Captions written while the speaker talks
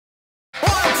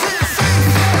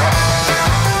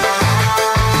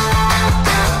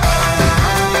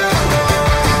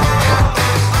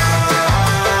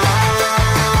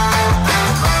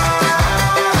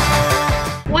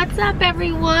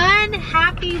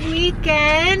happy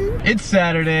weekend. It's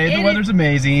Saturday, the weather's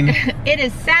amazing. It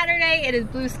is Saturday, it is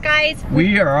blue skies.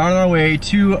 We are on our way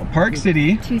to Park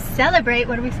City. To celebrate,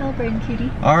 what are we celebrating,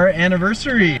 cutie? Our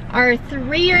anniversary. Our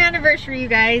 3-year anniversary, you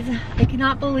guys. I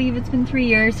cannot believe it's been 3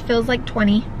 years, feels like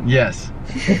 20. Yes.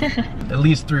 At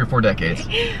least 3 or 4 decades.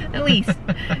 At least.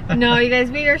 No, you guys,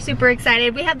 we are super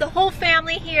excited. We have the whole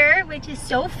family here, which is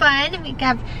so fun. We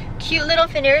have cute little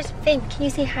Finners. Finn, can you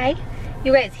say hi?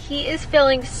 You guys, he is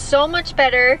feeling so much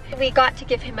better. We got to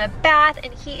give him a bath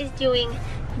and he is doing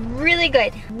really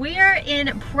good. We are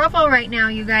in Provo right now,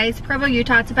 you guys. Provo,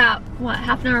 Utah. It's about, what,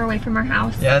 half an hour away from our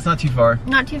house? Yeah, it's not too far.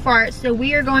 Not too far. So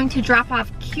we are going to drop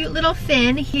off cute little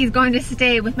Finn. He's going to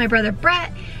stay with my brother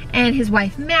Brett and his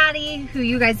wife Maddie, who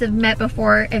you guys have met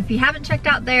before. If you haven't checked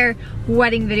out their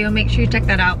wedding video, make sure you check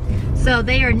that out. So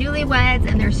they are newlyweds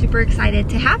and they're super excited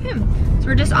to have him. So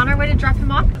we're just on our way to drop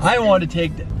him off. I want to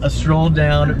take a stroll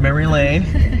down memory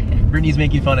lane. Brittany's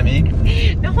making fun of me.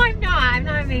 No, I'm not. I'm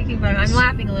not making fun. I'm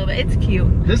laughing a little bit. It's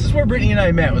cute. This is where Brittany and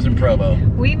I met, was in Provo.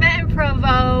 We met in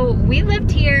Provo. We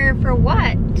lived here for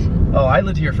what? Oh, I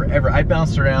lived here forever. I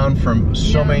bounced around from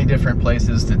so many different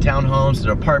places, to townhomes,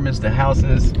 to apartments, to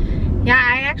houses. Yeah,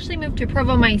 I actually moved to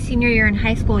Provo my senior year in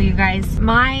high school, you guys.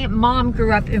 My mom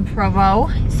grew up in Provo.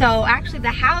 So actually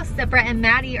the house that Brett and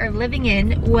Maddie are living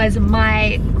in was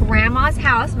my grandma's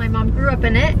house. My mom grew up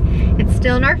in it. It's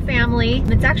still in our family.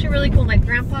 It's actually really cool. My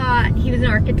grandpa, he was an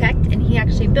architect and he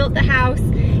actually built the house.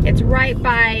 It's right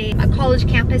by a college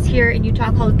campus here in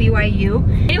Utah called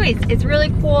BYU. Anyways, it's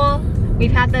really cool.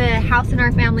 We've had the house in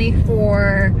our family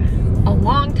for a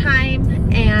long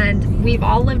time and we've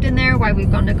all lived in there while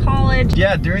we've gone to college.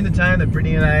 Yeah, during the time that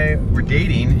Brittany and I were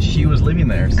dating, she was living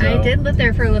there. So. I did live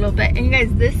there for a little bit. And you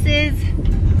guys, this is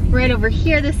right over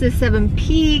here. This is Seven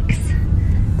Peaks.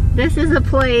 This is a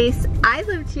place, I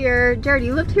lived here. Jared,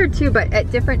 you lived here too, but at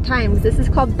different times. This is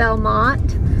called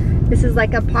Belmont. This is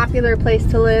like a popular place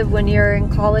to live when you're in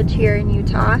college here in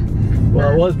Utah.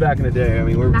 Well, it was back in the day. I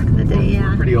mean, we're back in the day,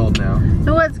 yeah. We're pretty old now.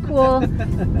 So what's cool,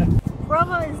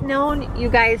 Provo is known, you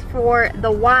guys, for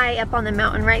the Y up on the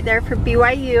mountain right there for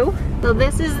BYU. So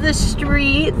this is the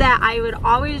street that I would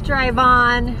always drive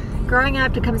on growing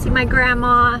up to come see my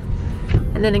grandma.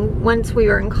 And then once we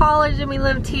were in college and we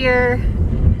lived here.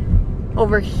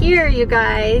 Over here, you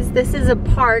guys, this is a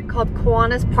park called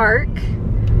Kiwanis Park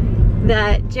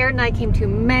that Jared and I came to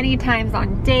many times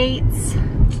on dates.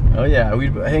 Oh yeah,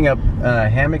 we'd hang up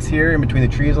hammocks here in between the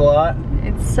trees a lot.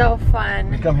 It's so fun.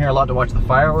 We come here a lot to watch the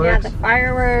fireworks. Yeah, the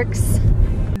fireworks.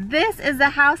 This is the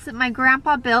house that my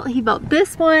grandpa built. He built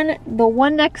this one, the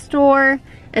one next door,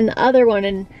 and the other one.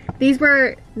 And these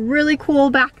were really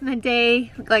cool back in the day,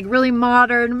 like really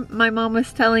modern, my mom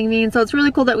was telling me. And so it's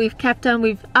really cool that we've kept them.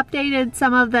 We've updated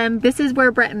some of them. This is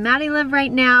where Brett and Maddie live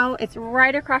right now. It's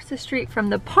right across the street from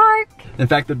the park. In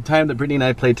fact, the time that Brittany and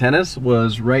I played tennis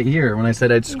was right here when I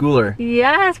said I'd school her.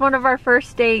 Yes, one of our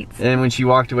first dates. And when she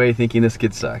walked away thinking this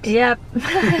kid sucks. Yep.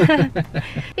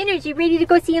 Finners, you ready to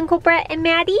go see Uncle Brett and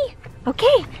Maddie?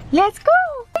 Okay, let's go.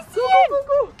 Go see him.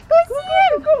 Go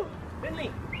see him. Go. Finley.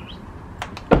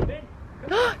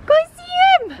 Go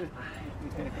see him!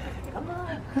 Come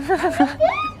on.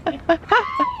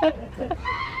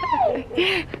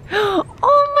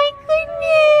 Oh my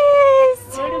goodness!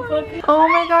 Oh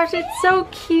my gosh, it's so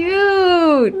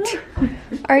cute!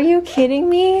 Are you kidding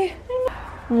me?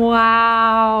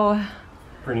 Wow.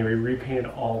 Brittany, we repainted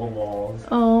all the walls.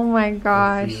 Oh my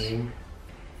gosh.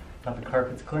 Got the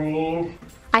carpets cleaned.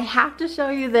 I have to show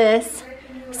you this.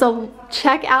 So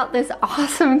check out this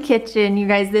awesome kitchen, you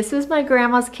guys. This is my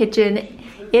grandma's kitchen.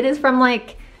 It is from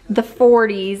like the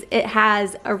 40s. It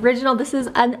has original, this is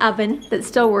an oven that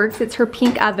still works. It's her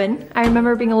pink oven. I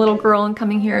remember being a little girl and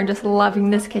coming here and just loving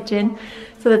this kitchen.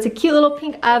 So that's a cute little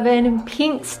pink oven,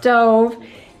 pink stove.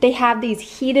 They have these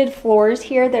heated floors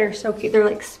here that are so cute. They're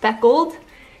like speckled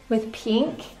with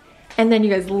pink. And then you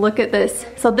guys look at this.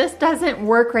 So this doesn't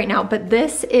work right now, but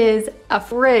this is a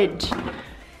fridge.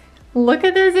 Look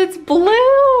at this, it's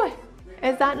blue!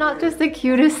 Is that not just the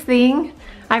cutest thing?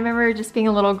 I remember just being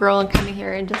a little girl and coming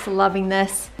here and just loving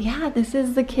this. Yeah, this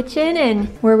is the kitchen and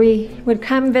where we would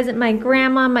come visit my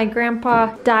grandma. My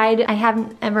grandpa died. I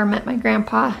haven't ever met my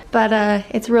grandpa, but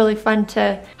it's really fun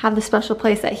to have the special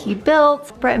place that he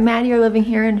built. Brett and Maddie are living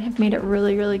here and have made it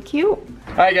really, really cute.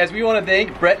 All right, guys, we want to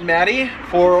thank Brett and Maddie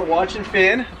for watching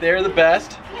Finn. They're the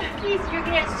best. Please, you're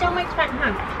gonna have so much fun,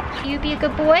 huh? You be a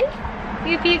good boy?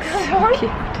 You be a good boy?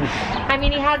 I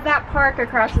mean, he has that park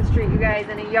across the street, you guys,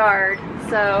 in a yard,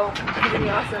 so it's gonna be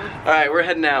awesome. All right, we're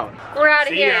heading out. We're out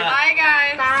of here. Ya. Bye,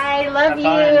 guys. Bye, love you.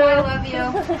 I love you.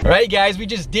 All right, guys, we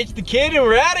just ditched the kid and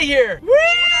we're out of here. Woo!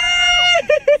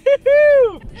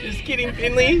 kidding,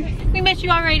 Finley. We miss you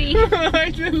already.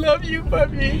 I love you,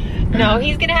 puppy. No,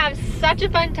 he's gonna have such a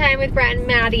fun time with Brett and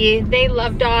Maddie. They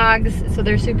love dogs, so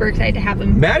they're super excited to have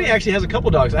him. Maddie actually has a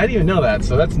couple dogs. I didn't even know that,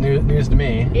 so that's news to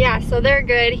me. Yeah, so they're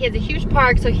good. He has a huge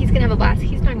park, so he's gonna have a blast.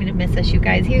 He's not gonna miss us, you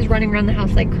guys. He was running around the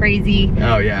house like crazy.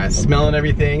 Oh yeah, smelling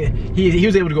everything. He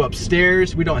was able to go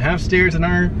upstairs. We don't have stairs in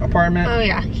our apartment. Oh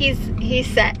yeah, he's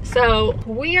set. So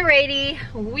we are ready.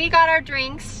 We got our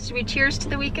drinks. Should we cheers to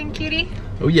the weekend, cutie?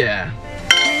 Oh yeah.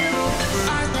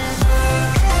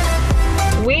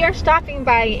 We are stopping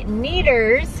by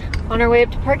Neater's on our way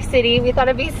up to Park City. We thought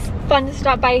it'd be fun to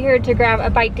stop by here to grab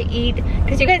a bite to eat.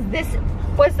 Because you guys, this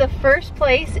was the first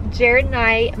place Jared and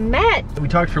I met. We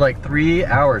talked for like 3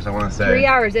 hours, I want to say. 3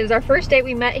 hours. It was our first date.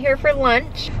 We met here for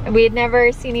lunch. And we had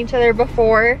never seen each other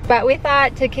before. But we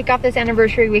thought to kick off this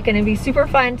anniversary weekend, it'd be super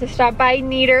fun to stop by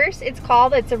Neater's. It's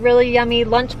called. It's a really yummy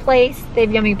lunch place. They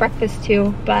have yummy breakfast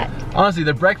too, but... Honestly,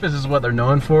 the breakfast is what they're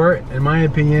known for. In my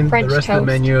opinion, French the rest toast. of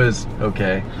the menu is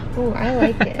okay. Ooh, I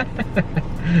like it.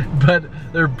 But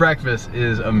their breakfast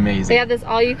is amazing. They have this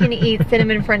all-you-can-eat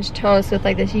cinnamon French toast with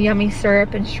like this yummy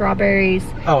syrup and strawberries.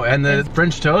 Oh, and the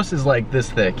French toast is like this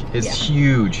thick. It's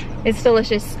huge. It's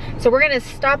delicious. So we're gonna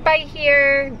stop by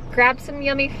here, grab some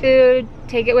yummy food,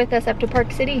 take it with us up to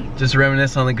Park City. Just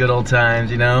reminisce on the good old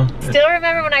times, you know? Still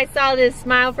remember when I saw this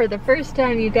smile for the first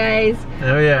time, you guys.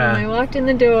 Oh yeah. When I walked in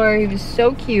the door, he was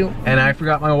so cute. And I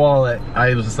forgot my wallet.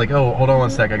 I was just like, oh, hold on one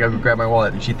sec, I gotta go grab my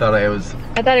wallet. And she thought I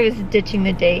thought he was ditching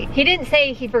the date. He didn't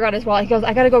say he forgot his wallet. He goes,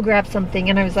 I gotta go grab something.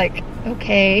 And I was like,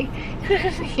 okay.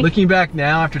 Looking back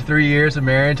now, after 3 years of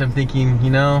marriage, I'm thinking,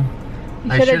 you know,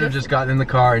 I should have just gotten in the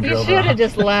car and drove off. You should have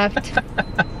just left.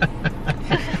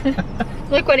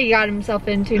 Look what he got himself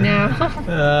into now.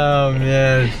 Oh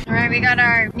man. All right, we got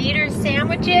our Neater's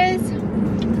sandwiches.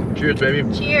 Cheers,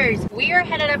 baby. Cheers. We are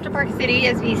headed up to Park City,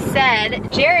 as we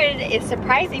said. Jared is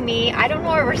surprising me. I don't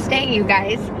know where we're staying, you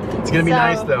guys. It's gonna be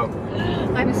nice though.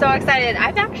 I'm so excited.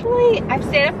 I've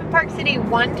stayed up in Park City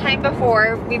one time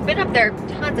before. We've been up there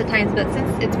tons of times, but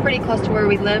since it's pretty close to where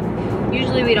we live,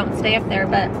 usually we don't stay up there,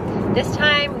 but this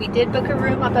time we did book a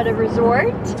room up at a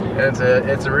resort. And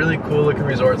it's a really cool looking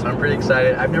resort, so I'm pretty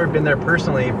excited. I've never been there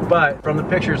personally, but from the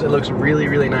pictures it looks really,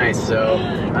 really nice, so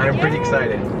I'm pretty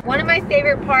excited. One of my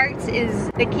favorite parts is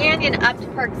the canyon up to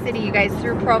Park City, you guys,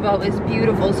 through Provo is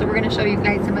beautiful, so we're gonna show you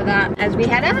guys some of that as we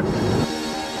head up.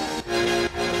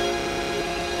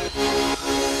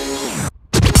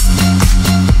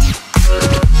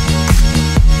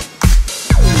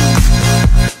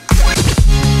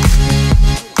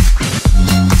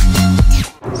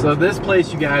 So this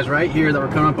place, you guys, right here that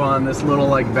we're coming up on, this little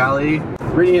like valley,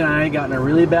 Brittany and I got in a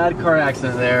really bad car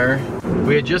accident there.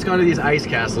 We had just gone to these ice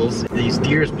castles. These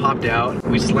deers popped out.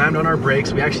 We slammed on our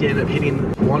brakes. We actually ended up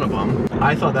hitting one of them.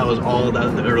 I thought that was all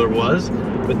that there was,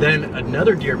 but then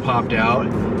another deer popped out,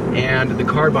 and the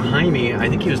car behind me, I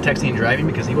think he was texting and driving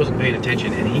because he wasn't paying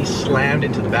attention, and he slammed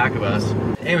into the back of us.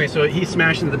 Anyway, so he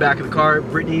smashed into the back of the car.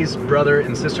 Brittany's brother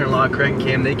and sister-in-law, Craig and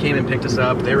Kim, they came and picked us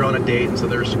up. They were on a date, and so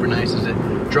they were super nice to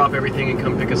drop everything and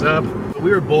come pick us up. But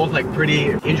we were both like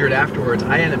pretty injured afterwards.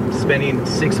 I ended up spending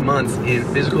 6 months in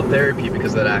physical therapy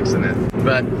because of that accident.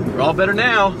 But we're all better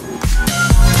now.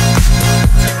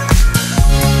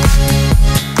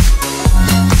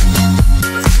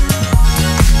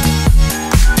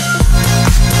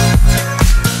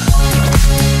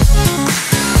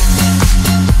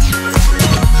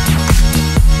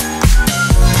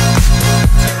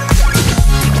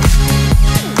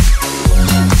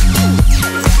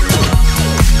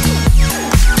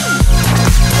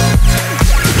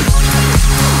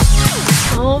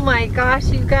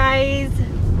 You guys,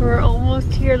 we're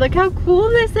almost here. Look how cool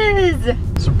this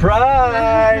is.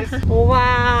 Surprise!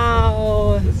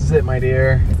 Wow. This is it, my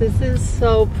dear. This is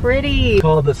so pretty.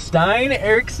 Called the Stein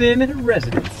Erickson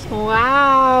Residence.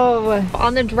 Wow.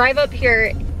 On the drive up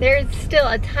here, there's still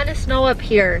a ton of snow up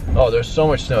here. Oh, there's so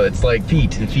much snow. It's like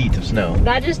feet and feet of snow.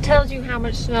 That just tells you how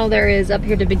much snow there is up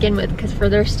here to begin with, because for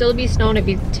there still to be snow to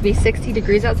be 60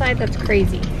 degrees outside, that's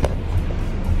crazy.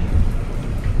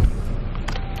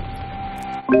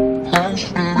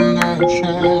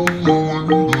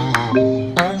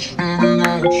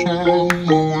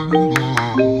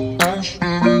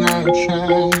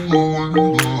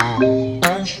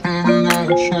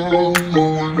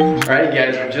 Alright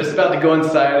guys, we're just about to go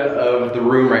inside of the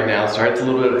room right now. Sorry, it's a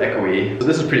little bit echoey. So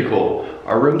this is pretty cool.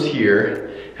 Our room's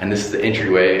here, and this is the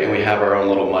entryway, and we have our own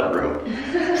little mud room.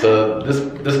 So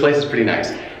this place is pretty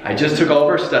nice. I just took all of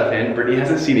our stuff in. Brittany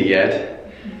hasn't seen it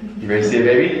yet. You ready to see it,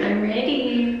 baby? I'm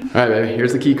ready. Alright, baby,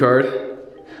 here's the key card. Okay.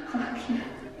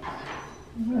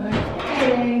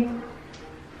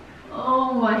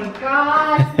 Oh my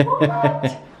gosh,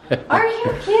 what? Are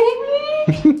you kidding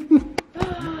me?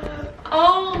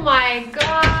 Oh my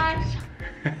gosh.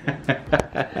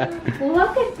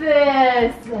 Look at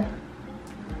this.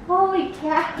 Holy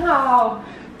cow.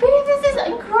 Babe, this is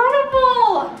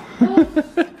incredible.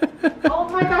 Oh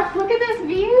my gosh, look at this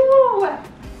view.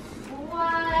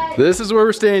 What? This is where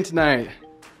we're staying tonight.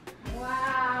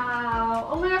 Wow.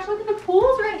 Oh my gosh, look at the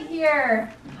pools right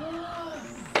here.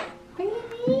 Baby,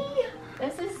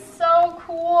 this is so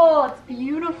cool. It's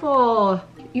beautiful.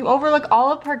 You overlook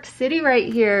all of Park City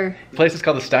right here. The place is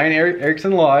called the Stein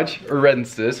Erickson Lodge, or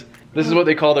Residences. This is what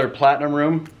they call their platinum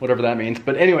room, whatever that means.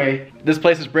 But anyway, this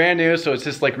place is brand new, so it's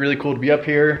just like really cool to be up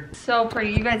here. So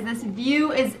pretty. You guys, this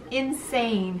view is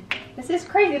insane. This is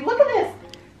crazy. Look at this.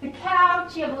 The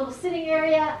couch, you have a little sitting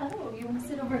area. Oh, you want to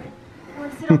sit over,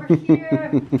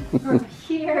 here, over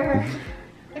here.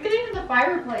 Look at even the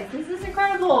fireplace. This is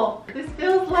incredible. This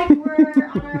feels like we're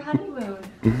on our honeymoon.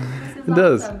 It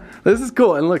does. Awesome. This is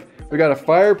cool. And look, we got a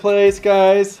fireplace,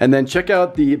 guys. And then check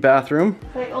out the bathroom.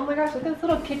 Like, oh my gosh, look at this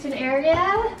little kitchen area.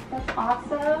 That's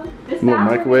awesome. This Little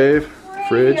microwave,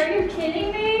 fridge. Are you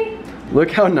kidding me?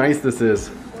 Look how nice this is.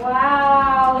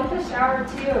 Wow, look at the shower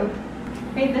too.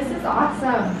 Hey, this is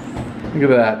awesome. Look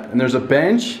at that. And there's a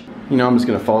bench. You know, I'm just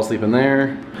gonna fall asleep in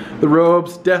there. The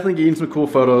robes, definitely getting some cool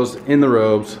photos in the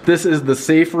robes. This is the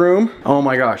safe room. Oh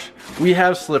my gosh. We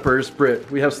have slippers,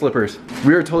 Britt, we have slippers.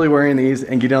 We are totally wearing these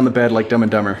and getting on the bed like Dumb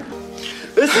and Dumber.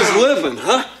 This is living,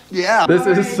 huh? Yeah. This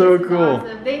is so cool.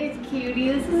 Awesome. Thanks, cutie.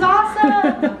 This is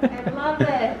awesome. I love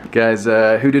it. Guys,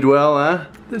 who did well, huh?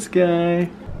 This guy.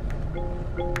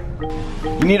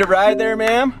 You need a ride there,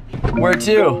 ma'am? Where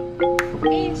to?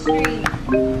 Main Street,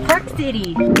 Park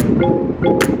City.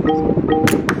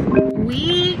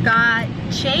 We got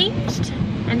changed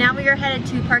and now we are headed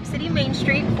to Park City Main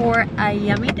Street for a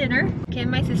yummy dinner. Kim,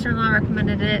 my sister-in-law,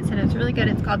 recommended it, said it's really good.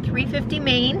 It's called 350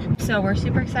 Main. So we're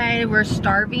super excited. We're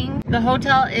starving. The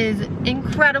hotel is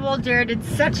incredible. Jared did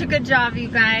such a good job, you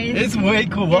guys. It's way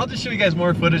cool. Well, I'll just show you guys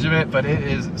more footage of it, but it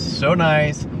is so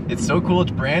nice. It's so cool.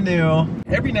 It's brand new.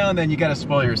 Every now and then you gotta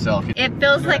spoil yourself. It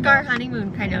feels like our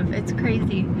honeymoon, kind of. It's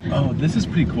crazy. Oh, this is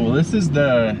pretty cool. This is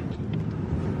the...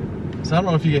 So I don't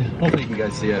know if you... Hopefully you can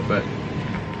guys see it, but...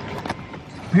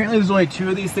 Apparently there's only 2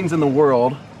 of these things in the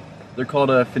world. They're called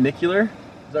a funicular.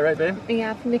 Is that right, babe?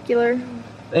 Yeah, funicular.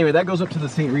 Anyway, that goes up to the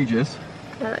St. Regis.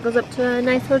 Yeah, that goes up to a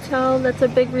nice hotel. That's a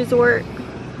big resort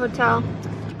hotel.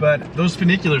 But those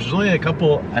funiculars, there's only a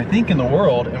couple, I think, in the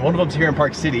world, and one of them's here in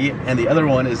Park City, and the other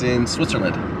one is in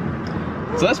Switzerland.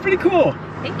 So that's pretty cool.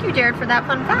 Thank you, Jared, for that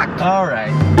fun fact. All right.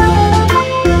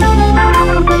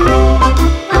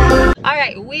 All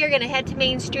right, we are gonna head to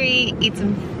Main Street, eat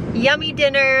some yummy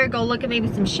dinner, go look at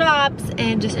maybe some shops,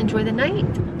 and just enjoy the night.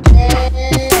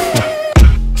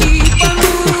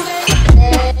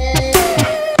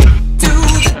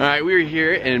 All right, we are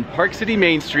here in Park City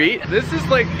Main Street. This is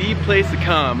like the place to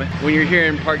come when you're here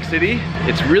in Park City.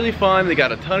 It's really fun. They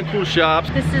got a ton of cool shops.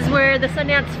 This is where the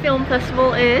Sundance Film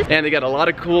Festival is. And they got a lot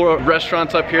of cool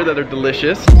restaurants up here that are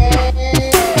delicious.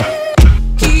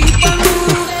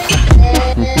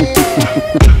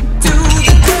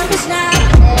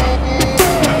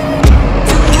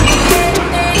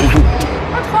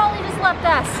 Our trolley just left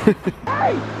us.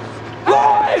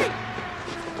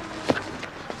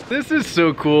 This is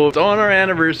so cool. It's on our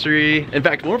anniversary. In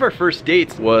fact, one of our first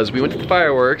dates was we went to the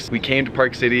fireworks. We came to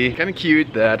Park City. Kind of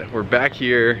cute that we're back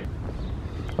here.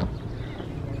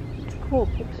 It's a cool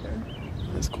picture.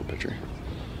 That's a cool picture.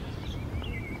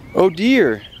 Oh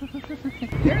dear.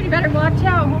 You better watch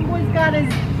out. Homeboy's got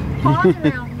his paws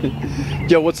around me.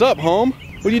 Yo, what's up, home?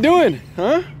 What are you doing,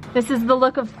 huh? This is the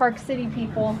look of Park City,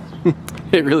 people.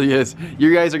 It really is.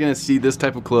 You guys are gonna see this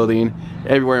type of clothing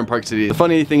everywhere in Park City. The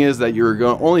funny thing is that you're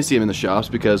gonna only see them in the shops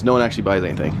because no one actually buys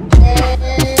anything.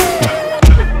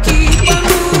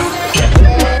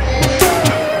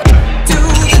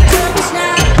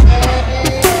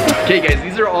 Okay guys,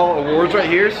 these are all awards right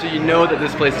here, so you know that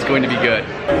this place is going to be good.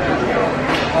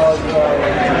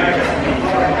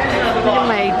 Look at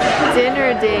my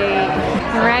dinner date.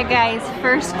 Alright guys,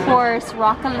 first course,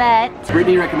 raclette.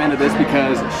 Brittany recommended this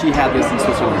because she had this in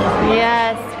Switzerland.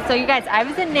 Yes. So you guys, I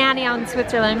was in Nanny out in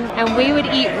Switzerland and we would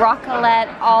eat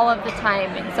raclette all of the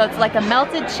time. So it's like a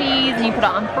melted cheese and you put it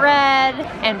on bread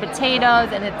and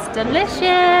potatoes and it's delicious.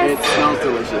 It smells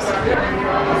delicious.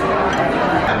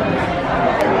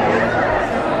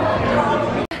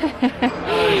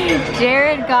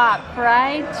 Jared got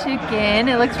fried chicken.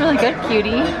 It looks really good, cutie.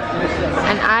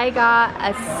 And I got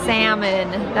a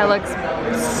salmon that looks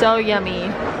so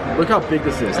yummy. Look how big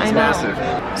this is. It's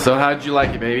massive. So how did you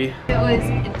like it, baby? It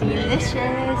was delicious.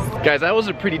 Guys, that was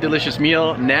a pretty delicious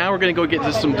meal. Now we're gonna go get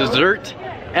some dessert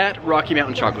at Rocky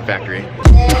Mountain Chocolate Factory.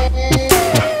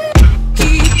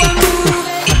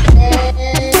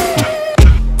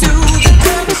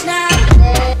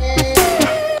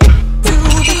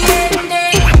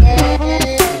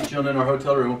 Chilling in our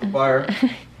hotel room with the fire.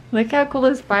 Look how cool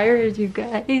this fire is, you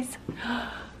guys.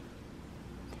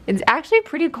 It's actually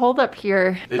pretty cold up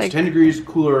here. It's like 10 degrees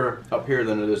cooler up here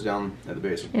than it is down at the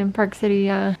base. in Park City,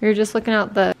 yeah. We were just looking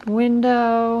out the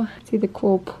window, see the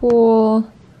cool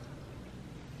pool.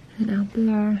 And out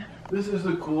there, This is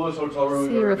the coolest hotel room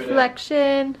see we've ever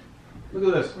reflection. been in.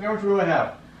 Look at this. Look how much room I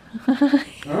have.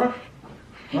 Huh?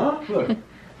 Huh? Look.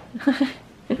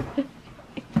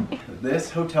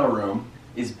 This hotel room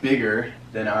is bigger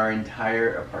than our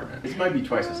entire apartment. This might be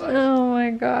twice the size. Oh my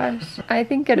gosh, I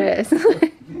think it is.